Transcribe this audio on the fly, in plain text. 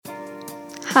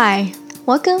Hi,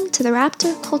 welcome to the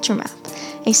Raptor Culture Map,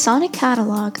 a sonic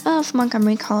catalog of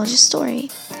Montgomery College's story.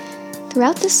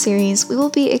 Throughout this series, we will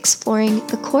be exploring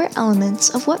the core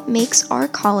elements of what makes our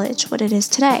college what it is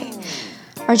today.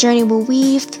 Our journey will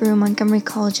weave through Montgomery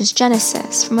College's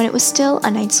genesis, from when it was still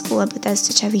a night school at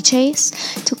Bethesda Chevy Chase,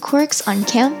 to quirks on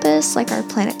campus like our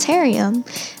planetarium,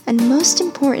 and most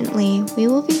importantly, we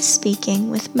will be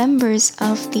speaking with members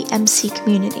of the MC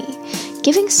community,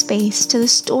 giving space to the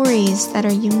stories that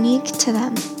are unique to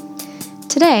them.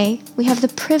 Today, we have the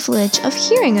privilege of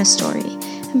hearing a story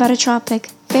about a topic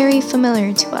very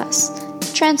familiar to us,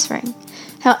 transferring.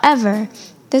 However,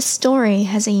 this story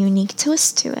has a unique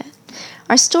twist to it.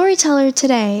 Our storyteller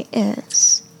today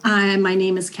is... My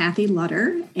name is Kathy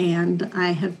Lutter, and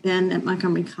I have been at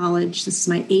Montgomery College. This is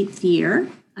my 8th year.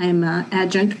 I'm an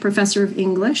adjunct professor of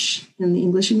English in the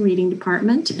English and Reading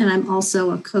Department, and I'm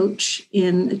also a coach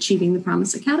in Achieving the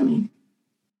Promise Academy.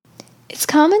 It's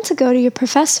common to go to your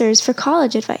professors for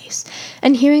college advice,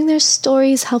 and hearing their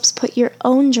stories helps put your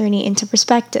own journey into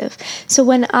perspective. So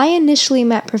when I initially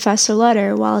met Professor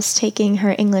Lutter whilst taking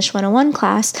her English 101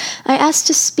 class, I asked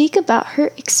to speak about her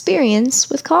experience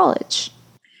with college.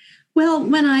 Well,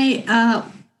 when I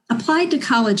applied to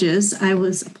colleges, I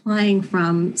was applying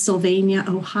from Sylvania,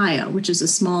 Ohio, which is a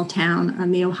small town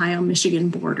on the Ohio-Michigan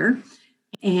border.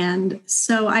 And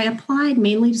so I applied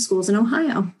mainly to schools in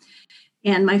Ohio.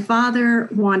 And my father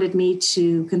wanted me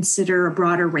to consider a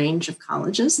broader range of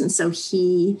colleges. And so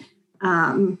he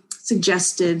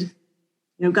suggested,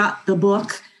 got the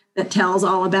book that tells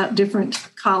all about different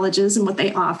colleges and what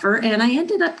they offer. And I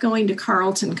ended up going to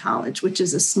Carleton College, which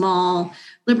is a small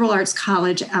liberal arts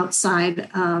college outside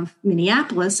of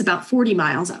Minneapolis, about 40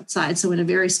 miles outside, so in a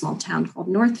very small town called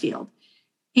Northfield.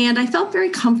 And I felt very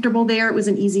comfortable there. It was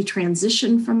an easy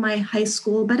transition from my high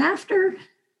school. But after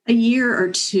a year or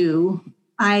two,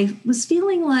 I was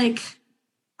feeling like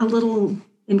a little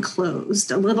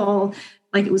enclosed, a little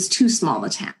like it was too small a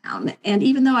town. And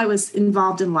even though I was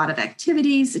involved in a lot of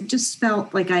activities, it just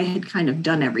felt like I had kind of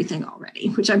done everything already,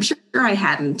 which I'm sure I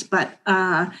hadn't, but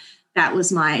that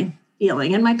was my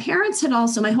feeling. And my parents had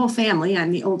also, my whole family,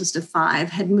 I'm the oldest of 5,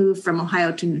 had moved from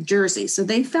Ohio to New Jersey. So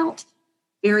they felt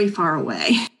very far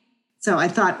away. So I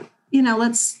thought,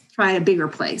 let's try a bigger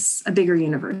place, a bigger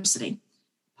university,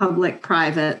 public,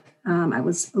 private. I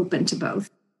was open to both.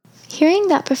 Hearing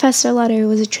that Professor Lutter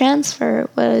was a transfer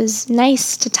was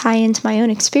nice to tie into my own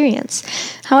experience.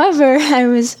 However, I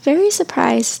was very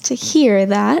surprised to hear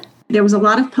that there was a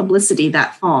lot of publicity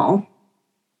that fall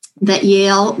that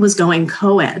Yale was going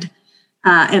co-ed,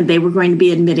 and they were going to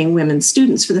be admitting women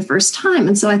students for the first time.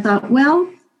 And so I thought,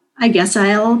 well, I guess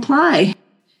I'll apply.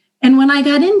 And when I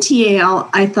got into Yale,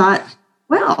 I thought,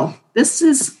 well,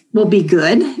 will be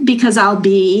good because I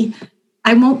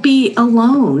won't be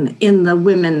alone in the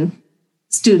women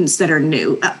students that are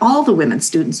new. All the women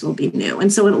students will be new.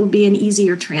 And so it will be an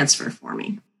easier transfer for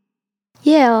me.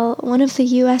 Yale, one of the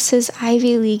U.S.'s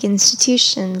Ivy League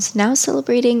institutions, now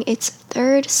celebrating its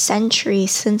 3rd century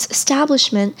since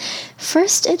establishment,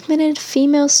 first admitted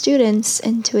female students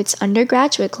into its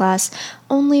undergraduate class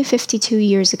only 52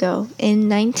 years ago, in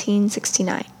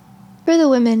 1969. For the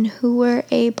women who were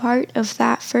a part of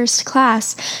that first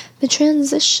class, the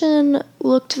transition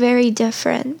looked very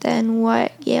different than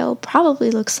what Yale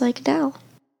probably looks like now.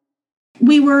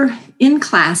 We were in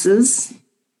classes,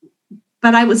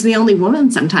 but I was the only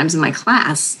woman sometimes in my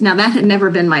class. Now, that had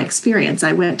never been my experience.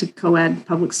 I went to co-ed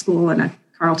public school, and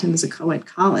Carleton was a co-ed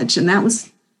college, and that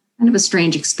was kind of a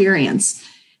strange experience.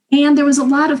 And there was a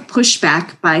lot of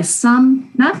pushback by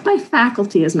some, not by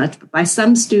faculty as much, but by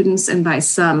some students and by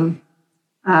some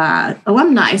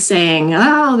alumni saying,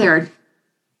 how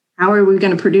are we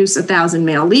going to produce 1,000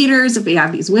 male leaders if we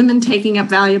have these women taking up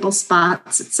valuable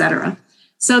spots, et cetera.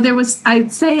 So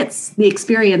I'd say the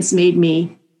experience made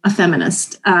me a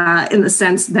feminist in the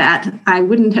sense that I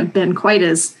wouldn't have been quite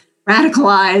as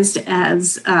radicalized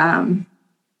as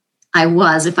I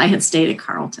was if I had stayed at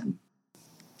Carleton.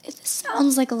 It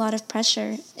sounds like a lot of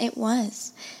pressure. It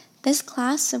was. This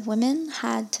class of women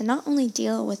had to not only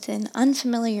deal with an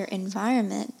unfamiliar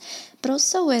environment, but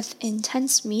also with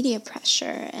intense media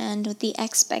pressure and with the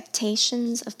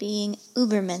expectations of being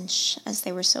Ubermensch, as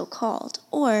they were so called,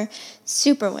 or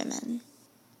superwomen.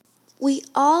 We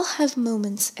all have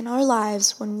moments in our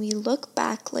lives when we look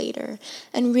back later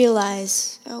and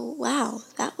realize, oh wow,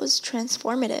 that was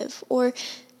transformative, or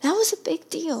that was a big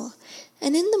deal.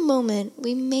 And in the moment,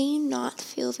 we may not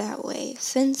feel that way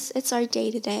since it's our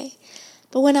day-to-day.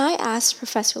 But when I asked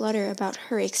Professor Lutter about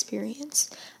her experience,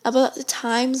 about the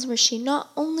times where she not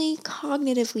only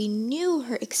cognitively knew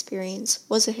her experience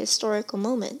was a historical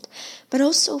moment, but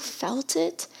also felt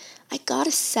it, I got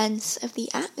a sense of the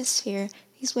atmosphere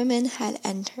these women had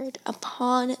entered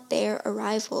upon their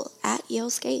arrival at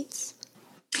Yale's gates.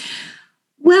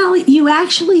 Well, you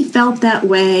actually felt that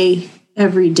way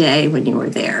every day when you were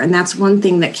there. And that's one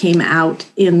thing that came out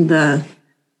in the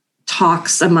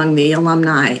talks among the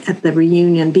alumni at the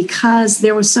reunion, because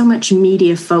there was so much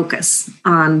media focus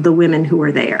on the women who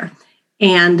were there.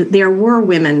 And there were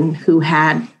women who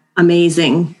had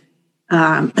amazing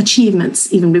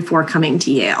achievements even before coming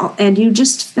to Yale. And you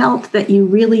just felt that you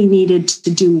really needed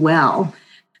to do well,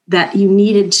 that you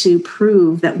needed to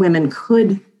prove that women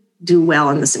could do well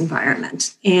in this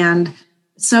environment. And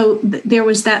so there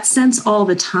was that sense all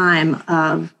the time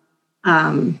of,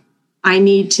 I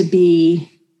need to be,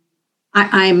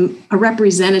 I'm a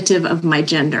representative of my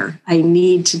gender. I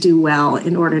need to do well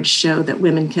in order to show that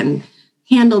women can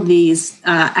handle these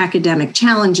academic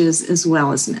challenges as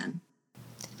well as men.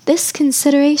 This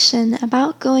consideration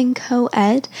about going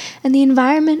co-ed and the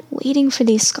environment waiting for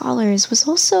these scholars was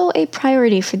also a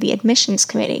priority for the admissions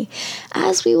committee,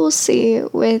 as we will see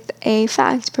with a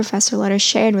fact Professor Lutter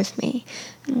shared with me.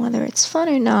 And whether it's fun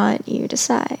or not, you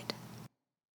decide.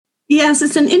 Yes,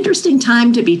 it's an interesting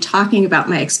time to be talking about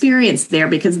my experience there,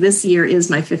 because this year is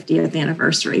my 50th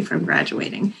anniversary from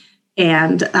graduating.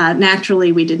 And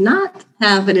naturally, we did not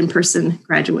have an in-person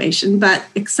graduation, but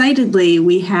excitedly,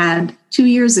 we had 2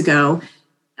 years ago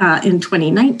in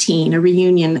 2019, a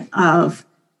reunion of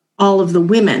all of the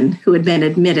women who had been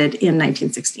admitted in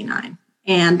 1969.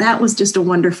 And that was just a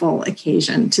wonderful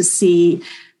occasion to see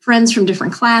friends from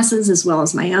different classes as well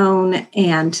as my own,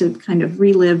 and to kind of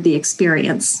relive the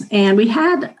experience. And we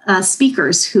had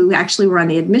speakers who actually were on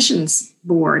the admissions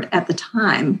board at the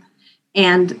time.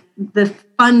 And the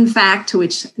fun fact to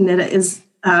which Nita is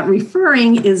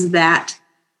referring is that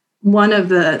one of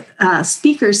the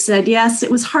speakers said, yes,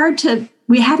 it was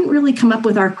we hadn't really come up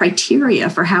with our criteria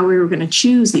for how we were going to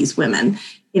choose these women.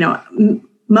 You know,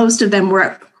 most of them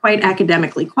were quite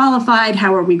academically qualified.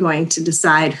 How are we going to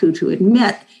decide who to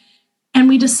admit? And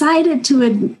we decided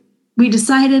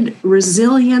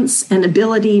resilience and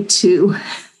ability to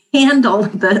handle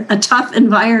a tough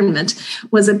environment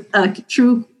was a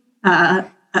true, the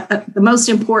most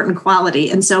important quality.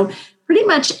 And so pretty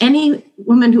much any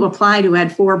woman who applied who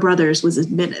had 4 brothers was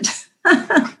admitted.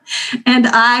 And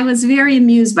I was very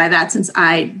amused by that, since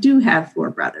I do have 4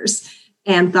 brothers,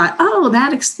 and thought, oh,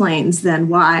 that explains then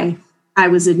why I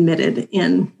was admitted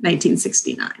in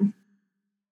 1969.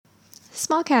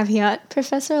 Small caveat,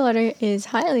 Professor Lutter is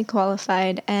highly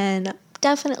qualified and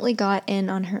definitely got in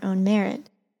on her own merit,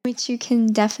 which you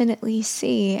can definitely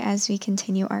see as we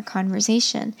continue our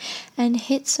conversation and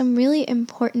hit some really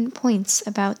important points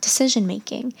about decision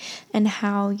making and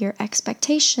how your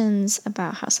expectations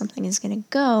about how something is going to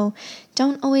go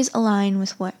don't always align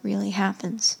with what really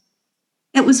happens.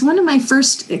 It was one of my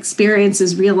first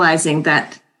experiences realizing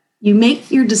that you make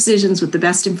your decisions with the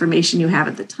best information you have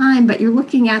at the time, but you're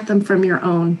looking at them from your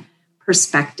own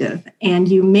perspective, and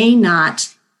you may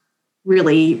not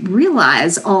really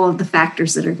realize all of the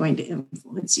factors that are going to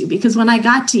influence you. Because when I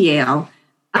got to Yale,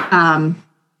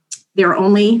 there were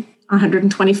only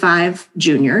 125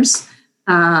 juniors,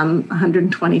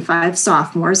 125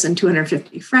 sophomores, and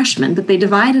 250 freshmen, but they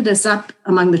divided us up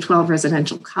among the 12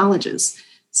 residential colleges.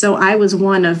 So I was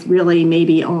one of really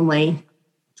maybe only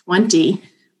 20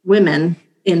 women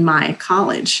in my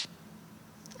college.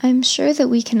 I'm sure that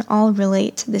we can all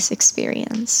relate to this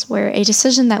experience, where a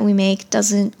decision that we make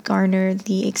doesn't garner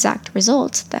the exact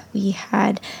result that we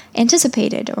had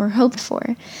anticipated or hoped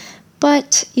for.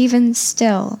 But even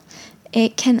still,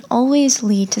 it can always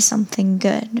lead to something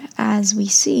good, as we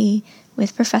see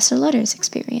with Professor Lutter's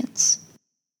experience.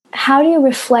 How do you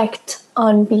reflect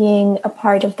on being a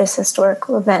part of this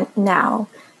historical event now,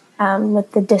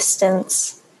 with the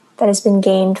distance that has been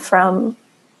gained from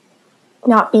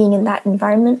not being in that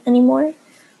environment anymore,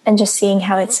 and just seeing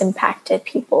how it's impacted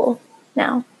people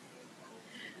now?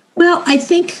 Well, I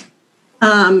think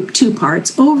 2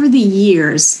 parts. Over the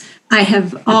years, I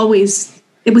have always,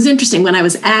 it was interesting, when I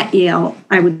was at Yale,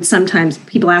 I would sometimes,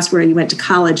 people ask where you went to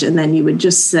college, and then I would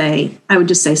just say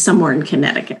somewhere in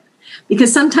Connecticut.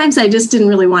 Because sometimes I just didn't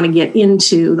really want to get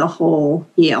into the whole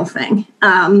Yale thing.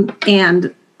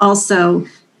 And also,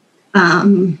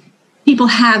 people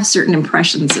have certain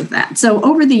impressions of that. So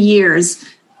over the years,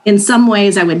 in some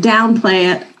ways I would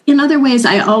downplay it. In other ways,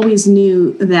 I always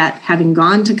knew that having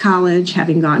gone to college,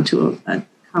 having gone to a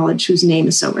college whose name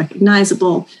is so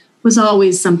recognizable, was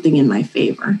always something in my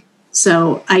favor.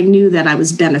 So I knew that I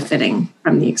was benefiting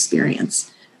from the experience.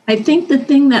 I think the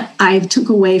thing that I took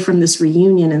away from this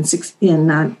reunion in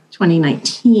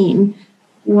 2019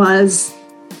 was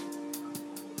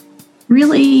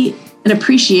really an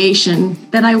appreciation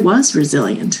that I was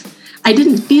resilient. I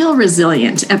didn't feel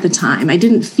resilient at the time. I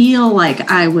didn't feel like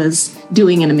I was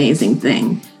doing an amazing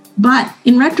thing. But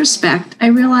in retrospect, I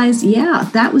realized, yeah,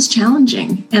 that was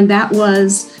challenging. And that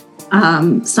was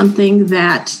something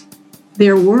that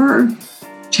there were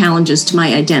challenges to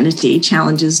my identity,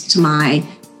 challenges to my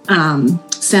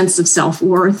sense of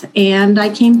self-worth, and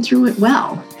I came through it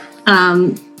well.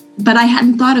 But I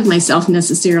hadn't thought of myself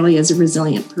necessarily as a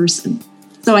resilient person.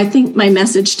 So I think my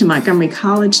message to Montgomery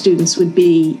College students would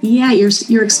be, yeah,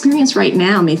 your experience right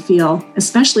now may feel,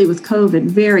 especially with COVID,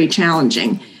 very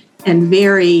challenging and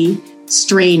very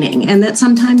straining, and that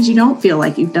sometimes you don't feel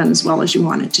like you've done as well as you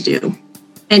wanted to do.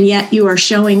 And yet you are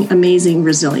showing amazing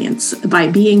resilience by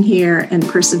being here and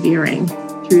persevering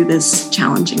through this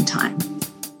challenging time.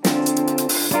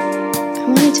 I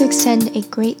wanted to extend a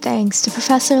great thanks to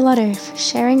Professor Lutter for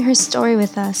sharing her story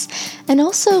with us, and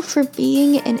also for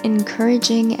being an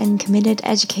encouraging and committed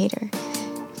educator.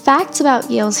 Facts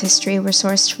about Yale's history were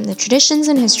sourced from the Traditions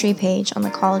and History page on the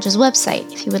college's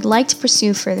website if you would like to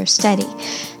pursue further study.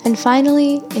 And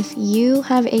finally, if you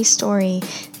have a story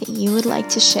that you would like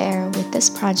to share with this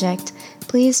project,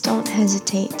 please don't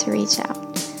hesitate to reach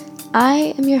out.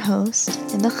 I am your host,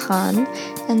 Inda Khan,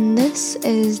 and this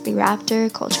is the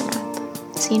Raptor Culture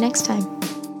Map. See you next time.